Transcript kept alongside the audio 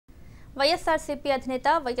వైఎస్ఆర్సీపీ అధినేత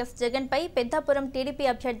వైఎస్ జగన్ పై పెద్దాపురం టీడీపీ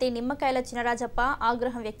అభ్యర్థి నిమ్మకాయల చినరాజప్ప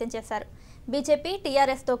ఆగ్రహం వ్యక్తం చేశారు. బీజేపీ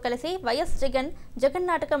టీఆర్ఎస్ తో కలిసి వైఎస్ జగన్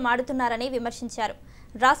నాటకం ఆడుతున్నారని విమర్శించారు.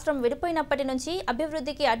 రాష్ట్రం విడిపోయినప్పటి నుంచి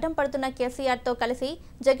అభివృద్ధికి అడ్డం పడుతున్న కేసీఆర్ తో కలిసి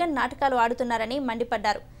జగన్ నాటకాలు ఆడుతున్నారని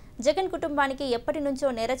మండిపడ్డారు. జగన్ కుటుంబానికి ఎప్పటి నుంచో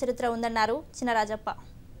నేర చరిత్ర ఉందన్నారు చినరాజప్ప.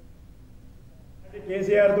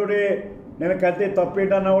 కేసీఆర్ తోటి నేను కత్తి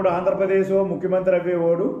తప్పేటన్నవాడు ఆంధ్రప్రదేశ్ ముఖ్యమంత్రి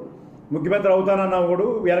అయ్యేవాడు, ముఖ్యమంత్రి అవుతానన్నవాడు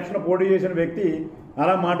ఎలక్షన్ పోటీ చేసిన వ్యక్తి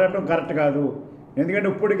అలా మాట్లాడటం కరెక్ట్ కాదు. ఎందుకంటే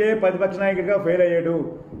ఇప్పటికే ప్రతిపక్ష నాయకుడిగా ఫెయిల్ అయ్యాడు.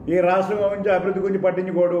 ఈ రాష్ట్రం గురించి అభివృద్ధి గురించి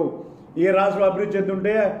పట్టించుకోడు. ఈ రాష్ట్రం అభివృద్ధి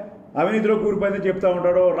చెందుతుంటే అవినీతిలో కూలిపోయిందని చెప్తూ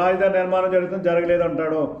ఉంటాడు. రాజధాని నిర్మాణం జరుగుతుంది, జరగలేదు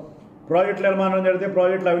అంటాడు. ప్రాజెక్టుల నిర్మాణం జరిగితే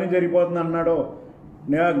ప్రాజెక్టులు అవినీతి జరిగిపోతుంది అన్నాడు.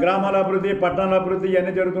 గ్రామాల అభివృద్ధి, పట్టణాల అభివృద్ధి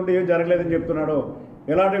ఇవన్నీ జరుగుతుంటే ఏం జరగలేదని చెప్తున్నాడు.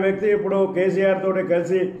 ఇలాంటి వ్యక్తి ఇప్పుడు కేసీఆర్ తోటి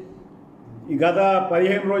కలిసి ఈ గత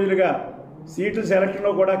 15 రోజులుగా సీట్లు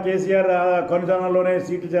సెలక్షన్లో కూడా కేసీఆర్ కనుజనంలోనే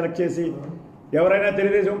సీట్లు సెలెక్ట్ చేసి ఎవరైనా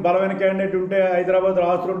తెలుగుదేశం బలమైన క్యాండిడేట్ ఉంటే హైదరాబాద్లో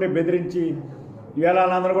ఆస్తులు ఉంటే బెదిరించి ఈవేళ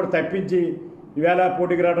వాళ్ళందరూ కూడా తప్పించి ఈవేళ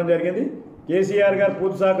పోటీకి రావడం జరిగింది. కేసీఆర్ గారు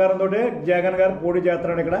పూర్తి సహకారంతో జగన్ గారు పోటీ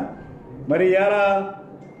చేస్తున్నాడు ఇక్కడ. మరి ఈవేళ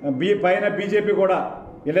పైన బీజేపీ కూడా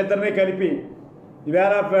వీళ్ళిద్దరినీ కలిపి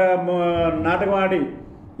ఈవేళ నాటకం ఆడి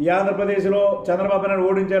ఈ ఆంధ్రప్రదేశ్లో చంద్రబాబు నాయుడు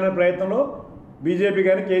ఓడించాలనే ప్రయత్నంలో బీజేపీ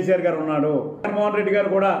గారు కేసీఆర్ గారు ఉన్నాడు. జగన్మోహన్ రెడ్డి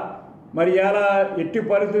గారు కూడా మరి ఇలా ఎట్టి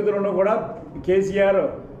పరిస్థితులను కూడా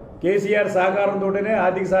కేసీఆర్ సహకారంతోనే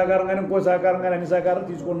ఆర్థిక సహకారం కానీ ఇంకో సహకారం కానీ అన్ని సహకారం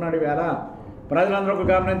తీసుకుంటున్నాడు. ఈవేళ ప్రజలందరూ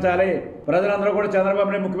గమనించాలి. ప్రజలందరూ కూడా చంద్రబాబు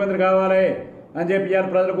నాయుడు ముఖ్యమంత్రి కావాలి అని చెప్పి ఇవాళ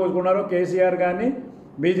ప్రజలు కోరుకున్నారు. కేసీఆర్ కానీ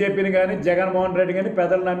బీజేపీని కానీ జగన్మోహన్ రెడ్డి కానీ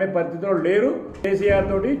పెద్దలు నమ్మే పరిస్థితిలో లేరు. కేసీఆర్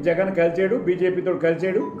తోటి జగన్ కలిసాడు, బీజేపీతో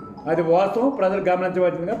కలిసాడు. అది వాస్తవం. ప్రజలు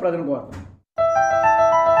గమనించవలసిందిగా ప్రజలు కోరుతున్నారు.